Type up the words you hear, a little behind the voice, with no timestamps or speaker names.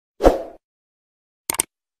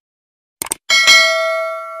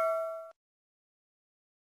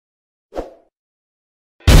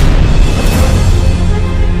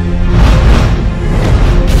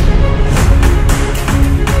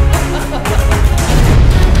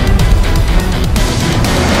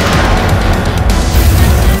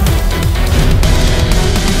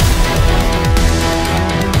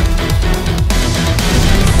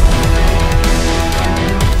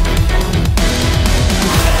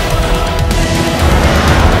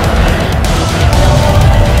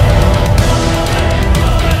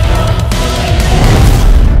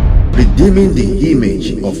dimming the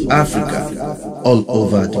image of Africa all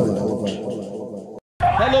over the world.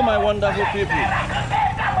 Hello, my wonderful people.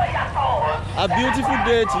 A beautiful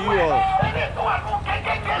day to you all.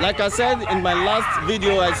 Like I said in my last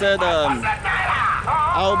video, I said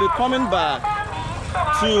I'll be coming back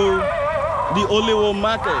to the Oliwo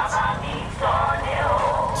market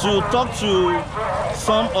to talk to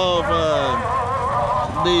some of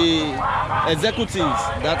the executives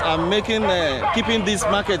that are making keeping this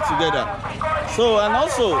market together. So, and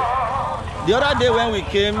also the other day when we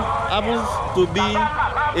came happens to be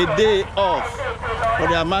a day off for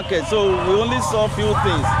their market, so we only saw a few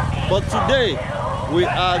things. But today we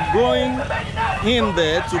are going in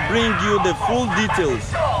there to bring you the full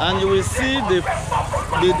details, and you will see the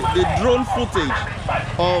drone footage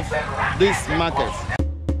of this market.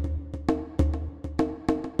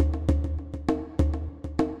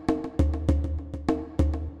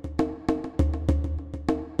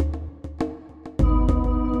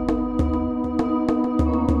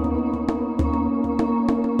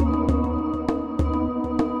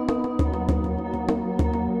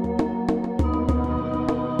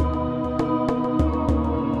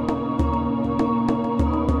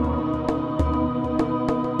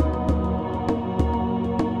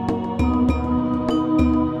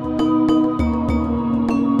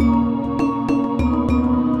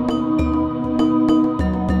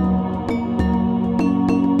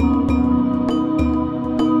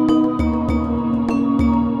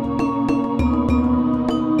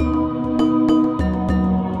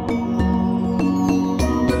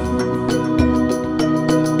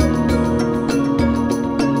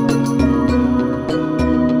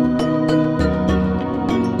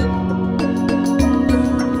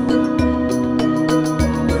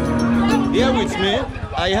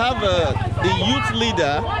 I have the youth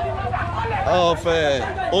leader of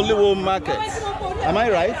Oliwo Market. Am I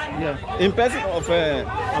right? Yeah. In person of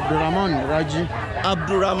Abdurrahman Raji.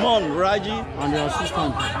 Abdurrahman Raji. And the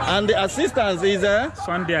assistant. And the assistant is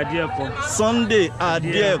Sunday Adieko. Sunday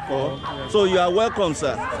Adieko. So you are welcome,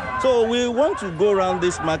 sir. So we want to go around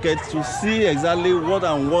this market to see exactly what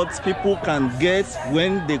and what people can get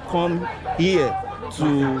when they come here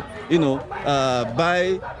to, you know,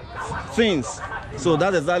 buy things. So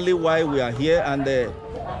that's exactly why we are here, and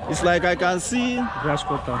it's like I can see grass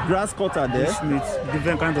cutter there. Bushmeat,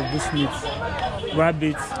 different kind of bushmeat,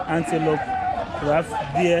 rabbits, antelope, giraffe,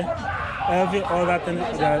 deer, every other thing.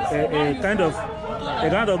 A kind of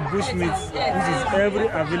bushmeat which is every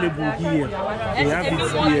available here. We have it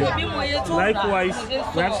here. Likewise,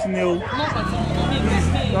 we have snail. This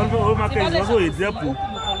market is also a depot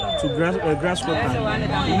to grass cutter,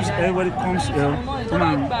 which everybody comes here, come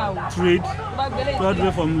and trade, all the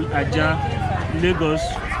way from Aja, Lagos,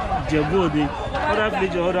 Djibouti, other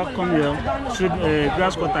villages, other come here, trade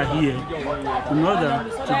grass cutter here, in order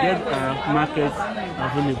to get a market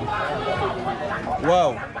available.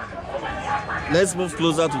 Wow. Let's move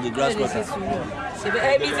closer to the grass cutter.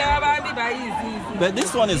 But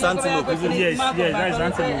this one is antelope, isn't it? Yes, that is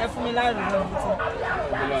antelope.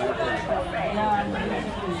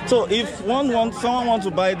 So if someone wants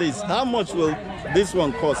to buy this, how much will this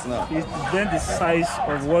one cost now? It depends the size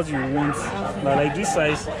of what you want. But like this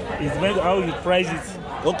size, it depends how you price it.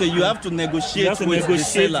 Okay, you have to negotiate with the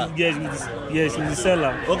seller. Yes, with the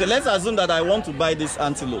seller. Okay, let's assume that I want to buy this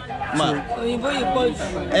antelope. Man.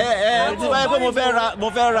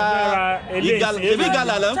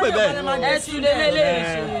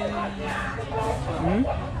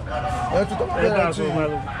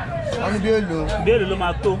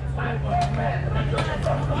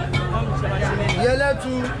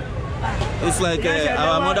 It's like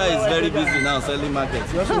our mother is very busy now selling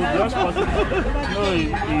markets. No, he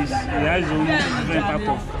has only different type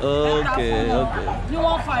of. Okay.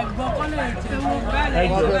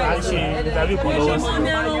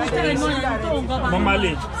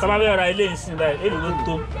 Normally, somebody are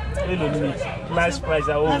last price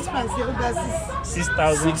at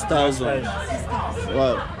 6,000.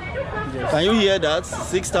 Wow. Yes. Can you hear that?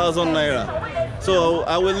 6,000 naira. So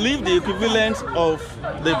I will leave the equivalent of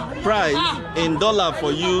the price in dollar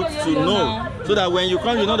for you to know, so that when you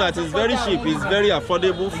come, you know that it's very cheap, it's very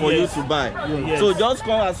affordable for you to buy. Yes. So just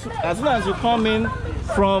come as soon as you come in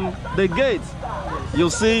from the gate, you'll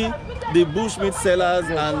see the bushmeat sellers,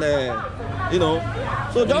 and you know.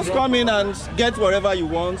 So just come in and get whatever you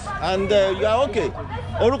want, and you are okay.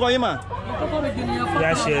 Orúkọ yín mà?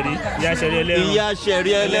 Ìyá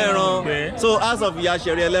Sherry Ẹlẹ́ran. So as of Ìyá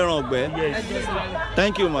Sherry Ẹlẹ́ran Ọ̀gbẹ́. Yes.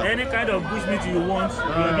 Thank you, ma. Any kind of bushmeat you want,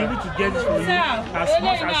 we'll be able to get it for you as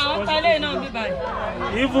much as possible.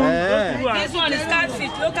 Even this one is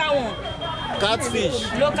catfish, local one. Catfish.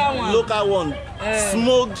 Local one.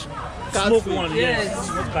 Smoked catfish. Smoked one, Yes.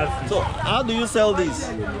 Smoked catfish. So how do you sell this?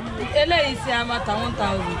 Eléyìí ṣe amata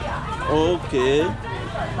 1,000. Okay.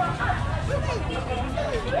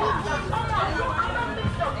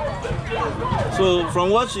 So from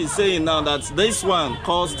what she's saying now, that this one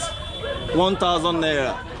costs 1,000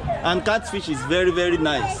 naira, and catfish is very, very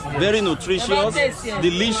nice, very nutritious,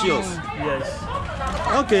 delicious. Yes.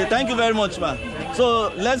 Okay, thank you very much, man.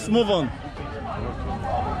 So let's move on.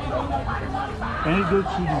 Can you go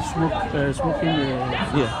to the smoking?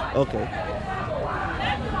 Yeah. Okay.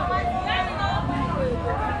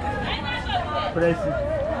 President.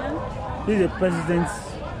 This is the president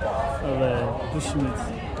of Bushmeat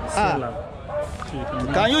seller. So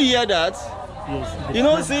Can you hear that? Yes. You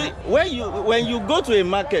know, see, when you go to a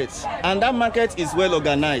market and that market is well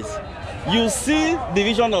organized, you see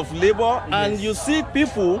division of labor, and you see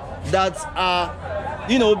people that are,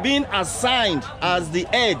 you know, being assigned as the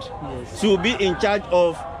head to be in charge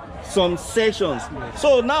of some sections.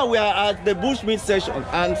 So now we are at the Bushmeat section,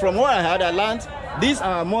 and from what I heard, I learned this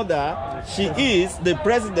our mother, she is the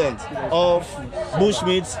president of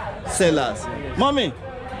Bushmeat sellers. Mommy,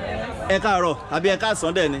 ẹ káàárọ̀ àbí ẹ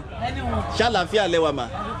káàsán dẹ̀ ni? Ṣàlàáfíà lẹ́wà mà?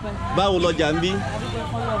 Báwo lọjà ń bí?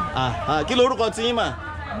 Kí lorúkọ tí yín mà?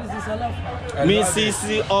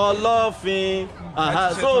 Mrs. Olofin.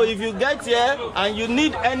 So if you get here and you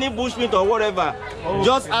need any bushmeat or whatever,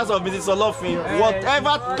 just ask of Mrs. Olofin.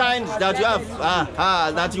 Whatever kind that you have,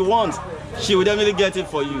 that you want, she will definitely get it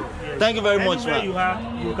for you. Thank you very much, man.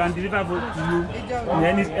 You can deliver to you in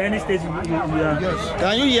any stage you are.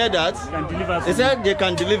 Can you hear that? Can deliver. They said they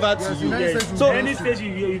can deliver to you. Yes. So any stage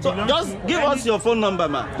you belong just give us your phone number,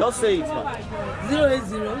 man. Just say it, man.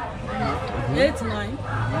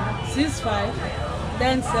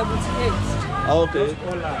 080-89-65-1078. Okay.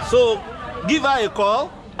 So give her a call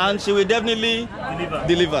and she will definitely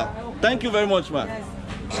deliver. Thank you very much, man.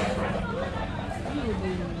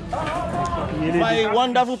 My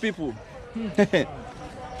wonderful people.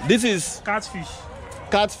 This is catfish.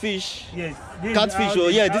 Catfish. Yes. Catfish. Oh,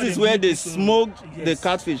 yeah. This is where they smoke the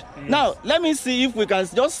catfish. Yes. Now, let me see if we can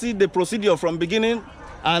just see the procedure from beginning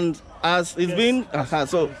and as it's been.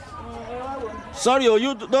 So, sorry, oh,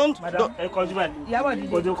 you don't.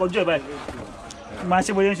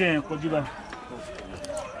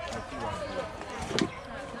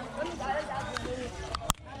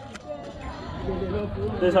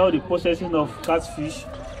 That's how the processing of catfish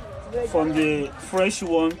from the fresh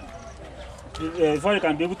one, before you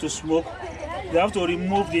can be able to smoke, they have to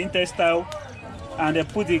remove the intestine and they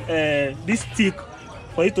put this stick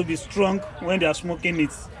for it to be strong when they are smoking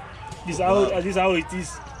it. This is how it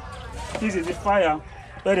is. This is the fire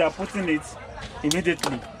where they are putting it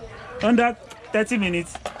immediately. Under 30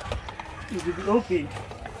 minutes, it will be okay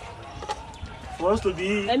for us to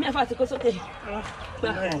be. Can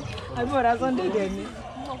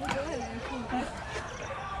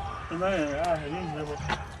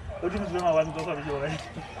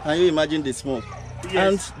you imagine the smoke? Yes.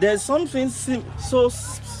 And there's something so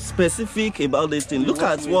specific about this thing. Look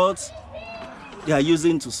at what they are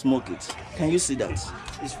using to smoke it. Can you see that?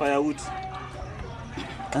 It's firewood.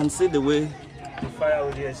 And see the way. The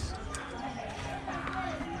firewood, yes.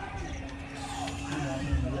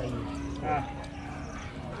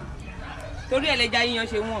 Torí ẹlẹ́ja yíyan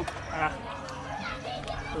ṣe wọ́n.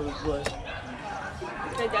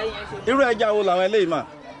 Irú ẹja wo làwọn eléyìí mà?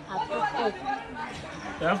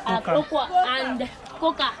 Akoko and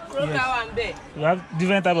coca. Yes. You have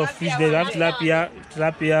different type of fish there. You have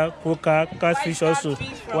tilapia, coca, catfish also,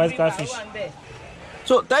 white catfish.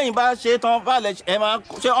 So tẹ́yìn bá ṣe tán bá lẹ ẹ máa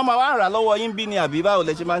ṣe ọmọ wa ń rà lọ́wọ́ yín bí ni àbí báwo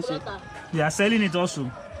lẹ ṣe máa ń ṣe? They are selling it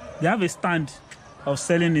also. They have a stand of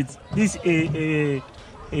selling it. This is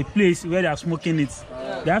a place where they are smoking it.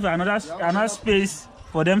 They have another space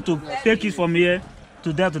for them to take it from here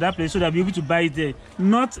to that place so they'll be able to buy it there.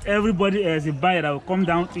 Not everybody as a buyer that will come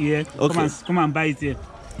down here, come and buy it here.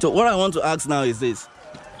 So what I want to ask now is this.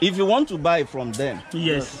 If you want to buy from them,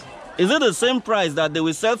 yes. Is it the same price that they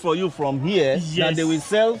will sell for you from here that they will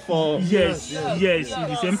sell for? Yes, it's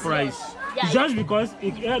the same price. Just because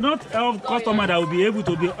not all customer that will be able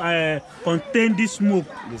to be contain this smoke.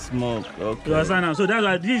 The smoke, okay. You understand? So that's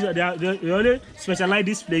why they only specialize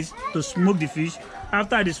this place to smoke the fish.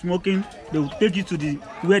 After the smoking, they will take it to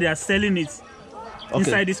where they are selling it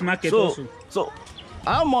inside this market also. So,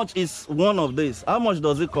 how much is one of this? How much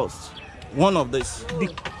does it cost? One of this. The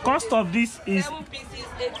cost of this is 7 pieces,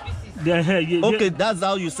 8 pieces. Okay, that's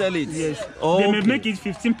how you sell it. Yes. Okay. They may make it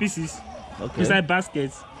 15 pieces inside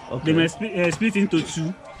baskets. Okay. They may split into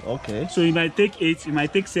 2. Okay. So you might take 8, you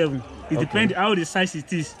might take 7. It depends how the size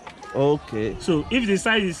it is. Okay. So if the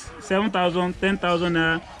size is 7,000, 10,000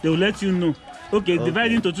 naira, they will let you know. Okay,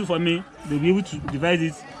 divide into 2 for me. They'll be able to divide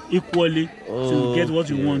it equally to get what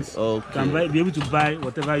you want. Okay. Can be able to buy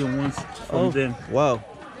whatever you want from them. Wow,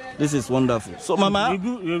 this is wonderful. So mama,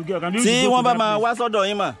 tí wọ́n bá máa wá sọ́dọ̀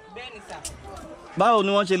yín mà, báwo ni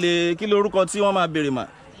wọ́n ṣe lè kí lórúkọ tí wọ́n máa béèrè mà?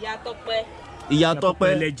 Ìyá Tọ́pẹ́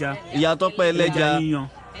ẹlẹ́ja. Ìyá Tọ́pẹ́ ẹlẹ́ja yíyan.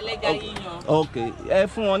 Okay, ẹ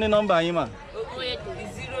fún wọn ní nọ́mbà yín mà.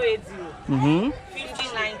 080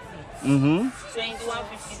 5090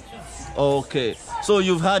 2152. Okay, so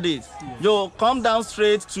you've had it. You come down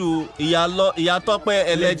straight to Ìyá Tọ́pẹ́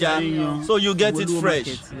ẹlẹ́ja, so you get it fresh.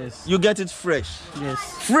 Yes. You get it fresh. Yes.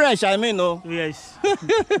 Fresh, I mean, no. Yes.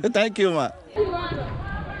 Thank you, ma.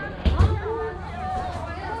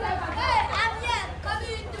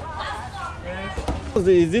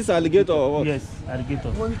 Is this alligator or what? Yes,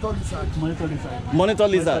 alligator. Monitor lizard. Monitor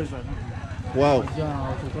lizard. Wow.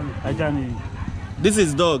 This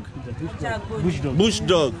is dog. Bush dog. Bush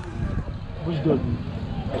dog. Bush dog.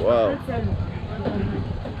 Wow.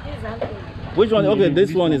 Which one? Okay,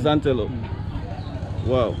 this one is antelope.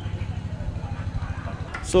 Wow.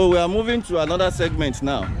 So we are moving to another segment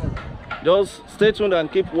now. Just stay tuned and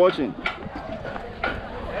keep watching.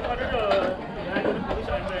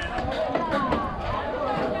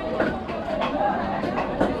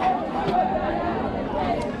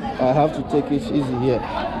 I have to take it easy here.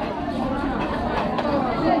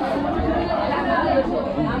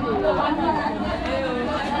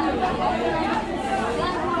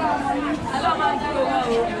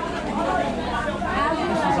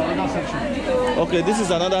 Okay, this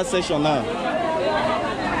is another section now.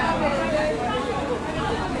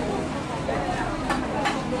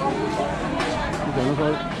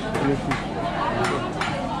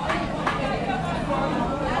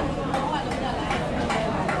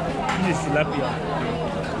 This is tilapia.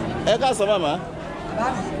 Ẹ káàsán màmá.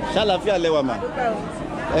 Ṣàlàáfíà lẹ́wà mà.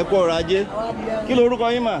 Ẹ kú ọrọ̀ ajé. Kí lorúkọ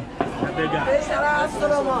yín mà?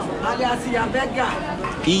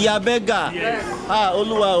 Ìyá Bẹ́gà.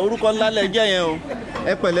 Olúwa, orúkọ ńlá lẹ jẹ́ yẹn o.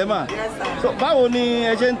 Ẹ pẹ̀lẹ́ mà. So báwo ni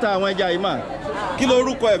ẹ ṣe ń ta àwọn ẹja yìí mà? Kí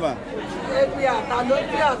lorúkọ ẹ̀ mà?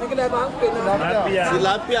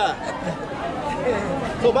 Tilapia.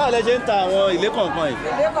 So báwo lẹ ṣe ń ta àwọn ilé kọ̀ọ̀kan yìí?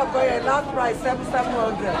 Ilé kọ̀ọ̀kan yẹn last price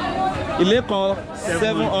 700. Ilé kan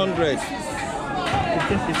 700.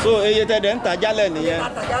 So eye tẹ́lẹ̀ ń ta jálẹ̀ nìyẹn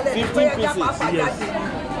 15 pieces. Yes.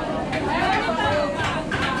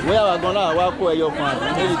 Bóyá wà gan náà wá kó ẹyọ kan àti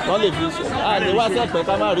méjì kan lè fi ṣe. Lè wá sẹ́pẹ̀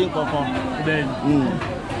ká má rí nǹkan kan.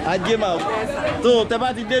 Ajé máa. So tẹ́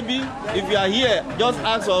bá ti débí, if you are here, just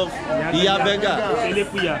ask of Ìyá Bẹ́gà.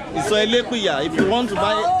 Ìsọ̀ Elékùyà. If you want to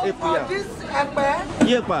buy Elékùyà.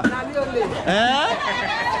 Yépa.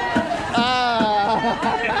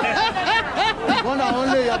 One and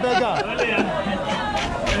only Ìyá Bẹ́gà.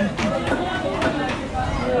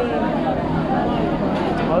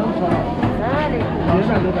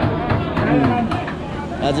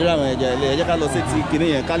 Àti rí àwọn ẹja ilé, ẹ jẹ́ ká lọ sí ti kinní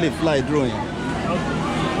yẹn ká lè fly drone yẹn.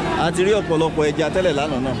 A ti rí ọ̀pọ̀lọpọ̀ ẹja tẹ́lẹ̀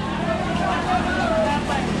lánàá náà.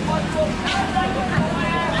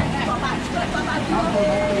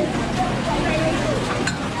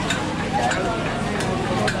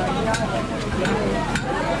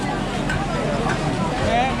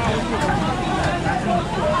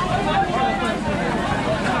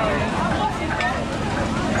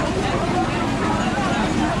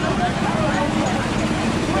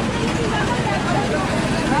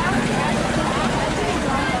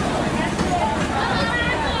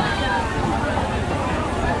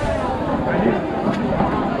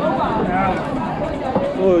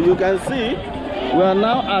 So you can see we are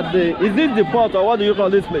now at the, is this the port or what do you call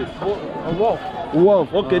this place? A wharf.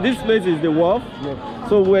 Wharf. Okay, this place is the wharf. Yes.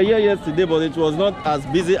 So we were here yesterday, but it was not as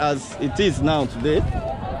busy as it is now today.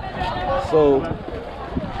 So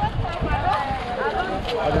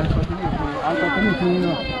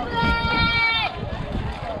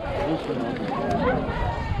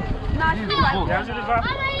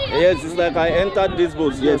yes, it's like I entered these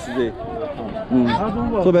boats yesterday.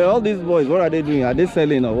 So but all these boys, what are they doing? Are they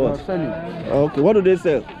selling or what? Selling. Okay, what do they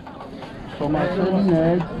sell? Some are selling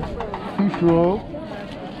eggs, fish roll,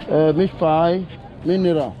 meat pie,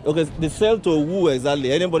 mineral. Okay, they sell to who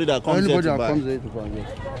exactly? Anybody that comes here to buy? Comes here to buy, yes.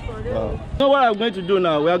 Wow. So what I'm going to do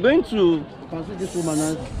now, we are going to... You can see this woman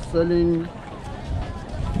is selling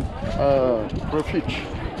crayfish.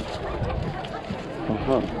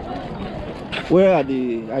 Where are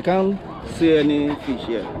the... I can't see any fish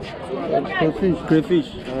here. Crayfish. Crayfish.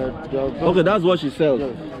 Okay, that's what she sells.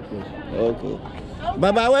 Yes, yes. Okay.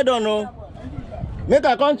 Baba, we don't know. Make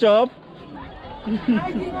a come chop. He's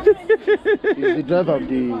the driver of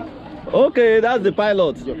the Okay, that's the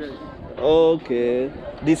pilot. Okay,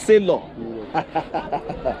 the sailor.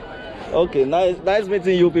 Okay, nice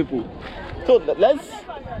meeting you people. So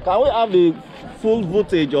can we have the full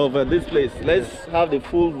footage of this place? Let's have the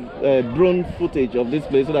full drone footage of this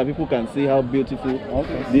place so that people can see how beautiful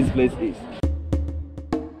this place is.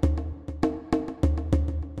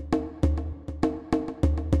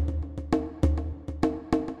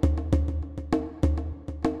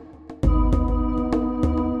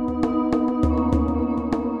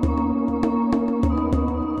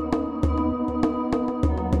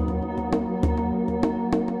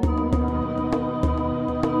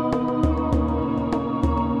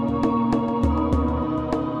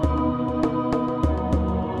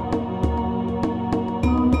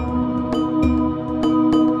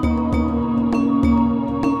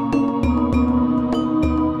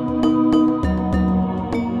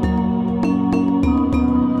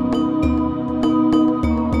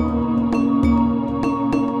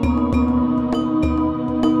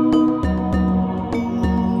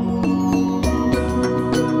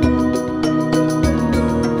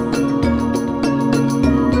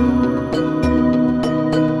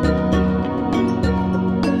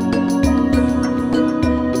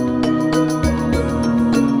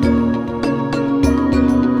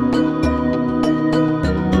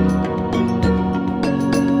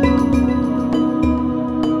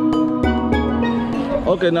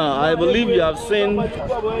 Okay, now I believe you have seen, the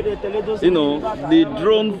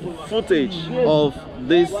drone footage of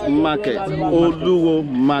this market, Oluwo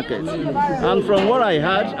Market. And from what I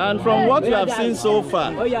heard, and from what you have seen so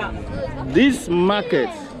far, this market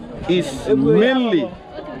is mainly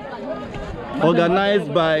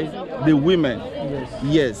organized by the women.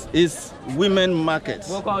 Yes, it's women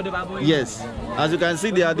markets. Yes, as you can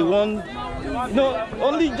see, they are the one. No,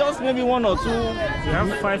 only just maybe one or two. We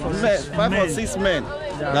have five or six men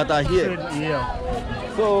that are here.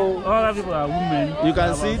 So all people are women. You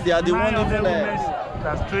can see they are the one even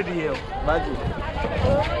that trade here. Right,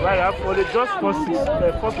 I have only just 4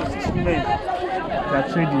 to 6 men that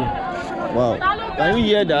trade here. Wow, can you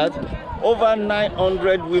hear that? Over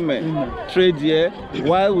 900 women trade here,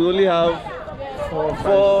 while we only have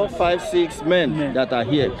 4, 5, 6 men that are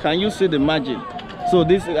here. Can you see the margin? So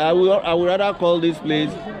this, I would rather call this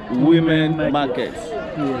place women markets.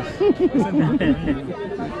 Yes.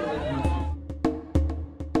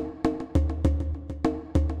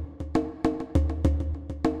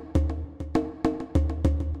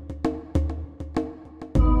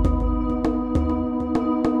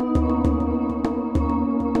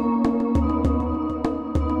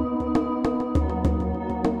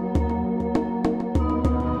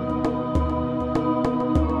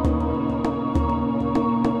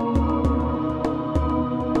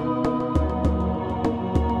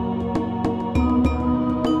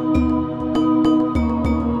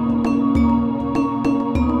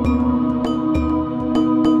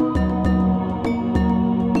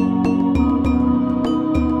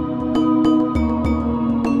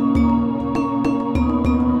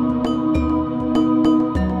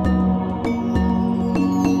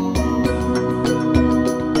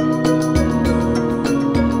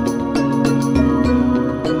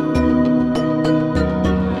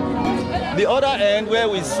 Where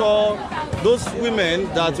we saw those women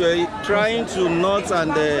that were trying to knot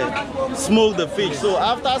and smoke the fish. So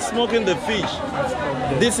after smoking the fish,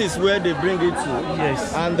 this is where they bring it to.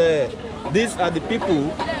 Yes. And these are the people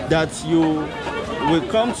that you will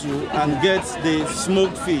come to and get the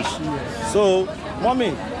smoked fish. Yes. So,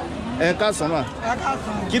 mommy, kasama.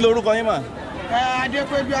 Kí lorúkọ yín mà?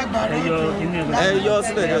 Adékòjú Agbára. Ẹyọ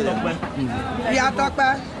sílẹ̀ jẹ́. Ìyá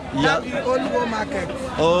Tọ́pẹ́. Láti Oluwo Market.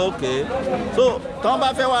 Okay. So, tọ́n bá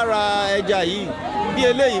fẹ́ wá ra ẹja yìí, bí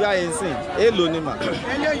eléyìí báyìí ń sìn, èló ni mà?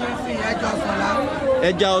 Eléyìí ń sìn ẹja ọsàn lá.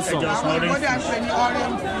 Ẹja ọsàn. Àwọn ìkọ́dé àpè ní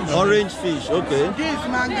orange fish. Orange fish, okay. This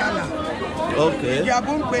mangala. Okay.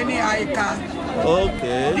 Ìjẹ̀bú ń pè ní àìkà.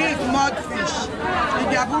 Okay. This mud fish.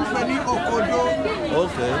 Ìjẹ̀bú ń pè ní òkodó.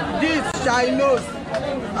 Okay. This Chinese.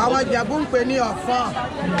 Àwọn Ìjẹ̀bú ń pè ní ọ̀fọ̀n.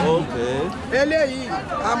 Okay. Eléyìí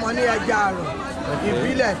a mọ̀ ní ẹja àrọ̀.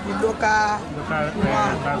 Ìbílẹ̀ ti local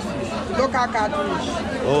catfish.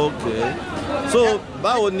 Okay. So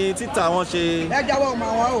báwo ni títà wọn ṣe? Ẹja wọ́n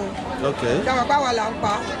mọ̀ wọ́n o. Okay. Ìjọba pàwọ̀ là ń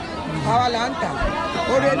pa, àwa là ń tà.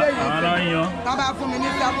 Orí eléyìí tá bá fún mi ní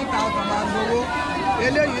 7,000 máa gbowó.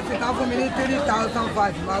 Eléyìí sì tá fún mi ní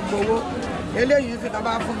 3,500 máa gbowó. Eléyìí sì tá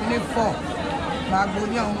bá fún mi ní 4 máa gbowó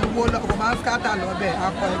ní àwọn owó lọ́kọ̀ máa ń scatter lọ́bẹ̀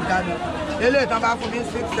akọ ẹja ni. Eléyìí tá bá fún mi ní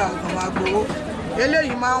 6,000 máa gbowó.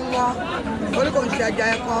 Eléyìí máa ń wọ́n. Orí kò ń ṣe ẹja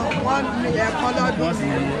ẹ̀kan, wọ́n ní ẹ̀kan lọ́dún ní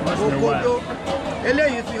òkodó.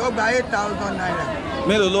 Eléyìí sì ó gba 8,000 naira.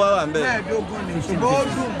 Mélòó ló wà wà ń bẹ̀? Mẹ́ẹ̀ẹ́dógún ni ṣùgbọ́n ó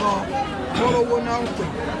dùn gan kórówó náà ń pè.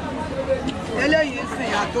 Eléyìí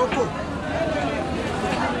sìn àtókò.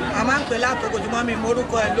 A máa ń pè látòkò ṣùgbọ́n mi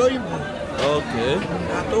morúkọ ẹ̀ lóyìnbó. Okay.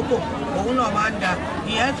 Àtókò òun náà máa ń da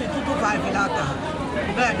ìyẹn sì 225 láta.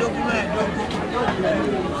 Mẹ́ẹ̀ẹ́dógún.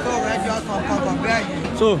 So ẹjọ́ san kọ̀ọ̀kan bẹ́ẹ̀ yẹn.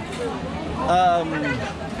 So,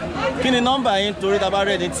 kí ni nọ́mbà yín torí tá a bá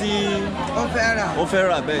rẹ̀ ní tí Ó fẹ́ rà. ó fẹ́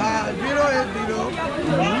rà bẹ́ẹ̀? 080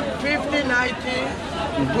 50 90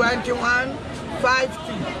 21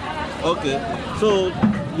 50. Okay. So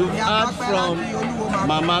you've heard from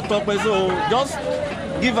Mama Tope. So just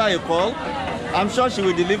give her a call. I'm sure she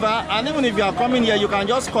will deliver. And even if you are coming here, you can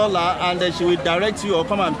just call her and then she will direct you or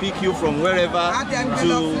come and pick you from wherever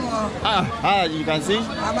to. You can see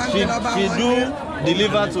she do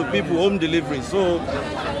deliver to people, home delivery. So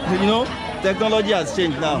you know, technology has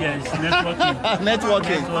changed now. Yes,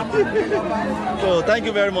 networking. Networking. So thank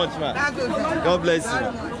you very much, man. God bless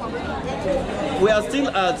you. We are still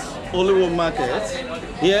at Oliwo Market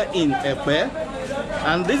here in Epe,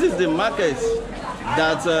 and this is the market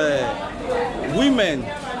that women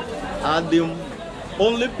are the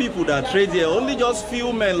only people that trade here. Only just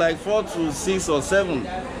few men, like 4 to 6 or 7,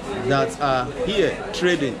 that are here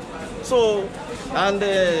trading. So, and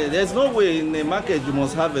there's no way in the market you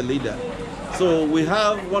must have a leader. So we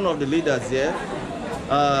have one of the leaders here.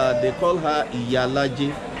 They call her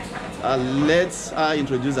Iyalaje. Let's her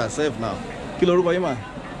introduce herself now. Kí lorúkọ yín mà?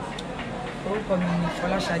 Orúkọ mi ni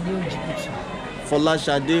Fọláṣadé Òjìkùtù.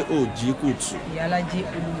 Fọláṣadé Òjìkùtù. Iyalaje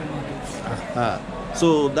Oluwo Market.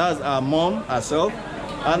 So that's our mom herself.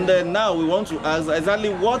 And then now we want to ask exactly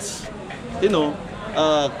what,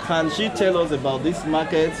 can she tell us about this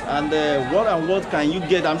market and what can you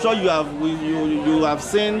get? I'm sure you have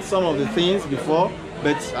seen some of the things before,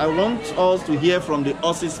 but I want us to hear from the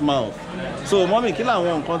horse's mouth. So mommy, kí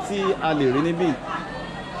làwọn nǹkan tí a lè rí níbí?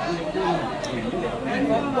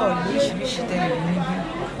 Nǹkan pọ̀ lóríṣiríṣi tẹ́lẹ̀ níbí.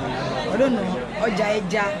 Ọlọ́nà ọjà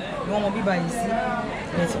ẹja ni wọ́n mọ bíbá yìí sí.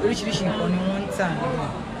 Oríṣiríṣi nǹkan ni wọ́n ń tà níbí.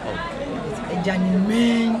 Ẹja ni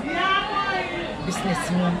main business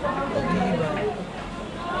wọn ní bíbá.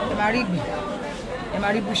 Ẹ máa rí ìgbín, ẹ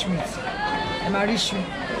máa rí bushmeat, ẹ máa rí iṣu,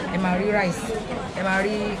 ẹ máa rí rice, ẹ máa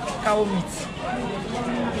rí cow meat.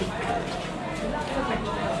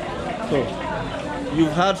 So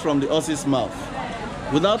you've heard from the horse's mouth.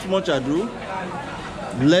 Without much ado,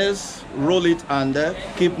 let's roll it and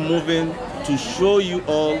keep moving to show you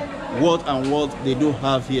all what they do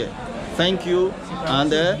have here. Thank you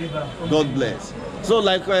and God bless. So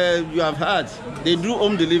like you have heard, they do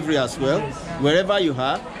home delivery as well, wherever you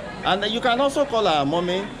are. And you can also call our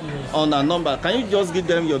mommy on a number. Can you just give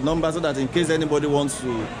them your number so that in case anybody wants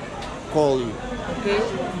to call you? Okay.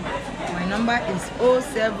 My number is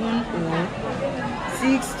 070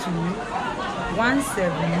 62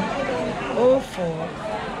 17 04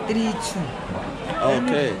 32.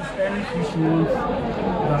 Okay.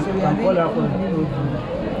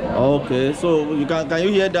 Okay, so you can you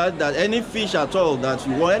hear that any fish at all that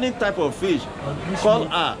you want, any type of fish, call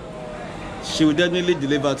her. She will definitely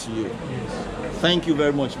deliver to you. Thank you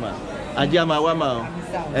very much, man.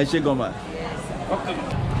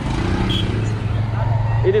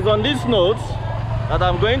 It is on this note that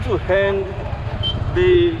I'm going to end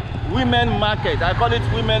the women market. I call it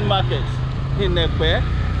women market in Epe,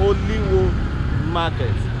 Oliwo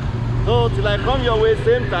Market. So till I come your way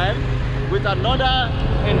same time with another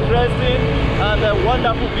interesting and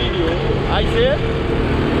wonderful video, I say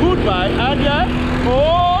goodbye and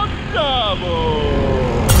double.